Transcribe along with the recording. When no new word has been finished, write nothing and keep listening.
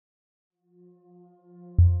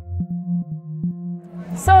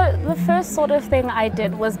The first sort of thing I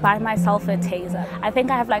did was buy myself a taser. I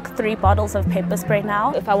think I have like 3 bottles of pepper spray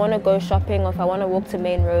now. If I want to go shopping or if I want to walk to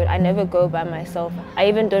Main Road, I never go by myself. I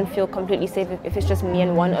even don't feel completely safe if it's just me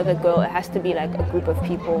and one other girl. It has to be like a group of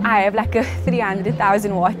people. I have like a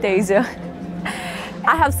 300,000 watt taser.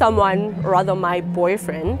 I have someone, rather my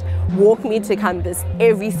boyfriend, walk me to campus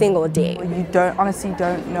every single day. You honestly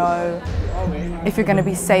don't know if you're going to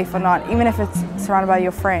be safe or not, even if it's surrounded by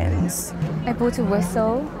your friends. I bought a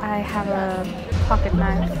whistle. I have a pocket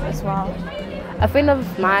knife as well. A friend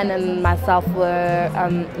of mine and myself were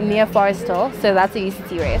near Forest Hill, so that's a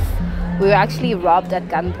UCT race. We were actually robbed at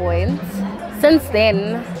gunpoint. Since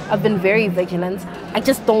then, I've been very vigilant. I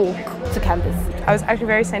just don't walk to campus. I was actually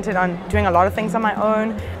very centered on doing a lot of things on my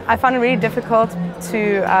own. I found it really difficult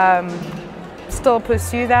to still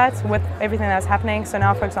pursue that with everything that's happening. So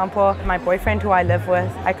now, for example, my boyfriend who I live with,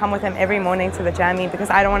 I come with him every morning to the jammy because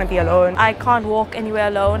I don't want to be alone. I can't walk anywhere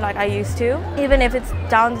alone like I used to. Even if it's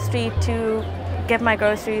down the street to get my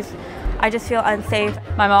groceries, I just feel unsafe.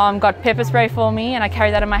 My mom got pepper spray for me and I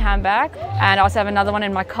carry that in my handbag, and I also have another one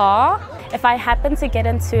in my car. If I happen to get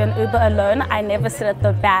into an Uber alone, I never sit at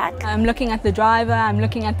the back. I'm looking at the driver, I'm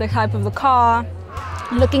looking at the type of the car,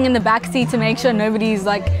 looking in the back seat to make sure nobody's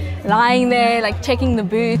like lying there, like checking the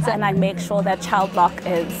boots. And I make sure that child lock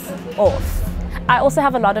is off. I also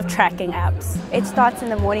have a lot of tracking apps. It starts in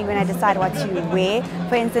the morning when I decide what to wear.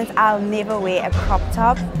 For instance, I'll never wear a crop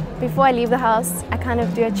top. Before I leave the house, I kind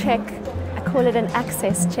of do a check. I call it an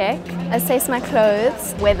access check. Assess my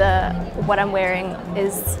clothes, whether what I'm wearing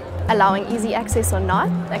is allowing easy access or not.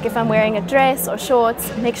 Like if I'm wearing a dress or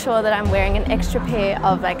shorts, make sure that I'm wearing an extra pair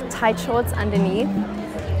of like tight shorts underneath,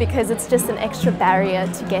 because it's just an extra barrier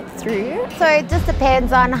to get through. So it just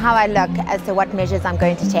depends on how I look as to what measures I'm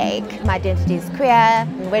going to take. My identity is queer.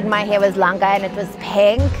 When my hair was longer and it was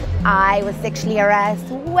pink, I was sexually harassed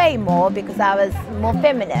way more because I was more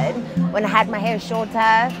feminine. When I had my hair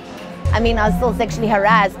shorter, I mean, I was still sexually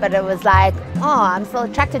harassed, but it was like, oh, I'm still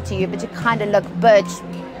attracted to you, but you kind of look butch.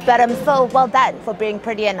 But I'm still well done for being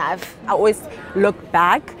pretty enough. I always look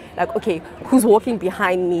back, like, okay, who's walking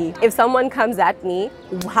behind me? If someone comes at me,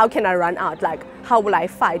 how can I run out? Like, how will I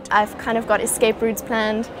fight? I've kind of got escape routes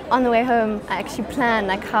planned. On the way home, I actually plan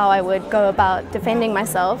like how I would go about defending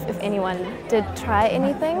myself if anyone did try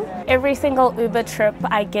anything. Every single Uber trip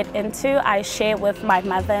I get into, I share with my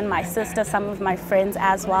mother and my sister, some of my friends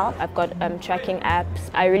as well. I've got tracking apps.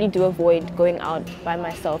 I really do avoid going out by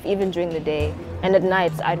myself, even during the day. And at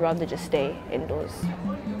nights, I'd rather just stay indoors.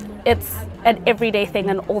 It's an everyday thing,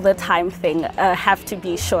 an all the time thing, have to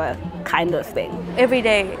be sure kind of thing. Every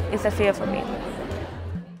day is a fear for me.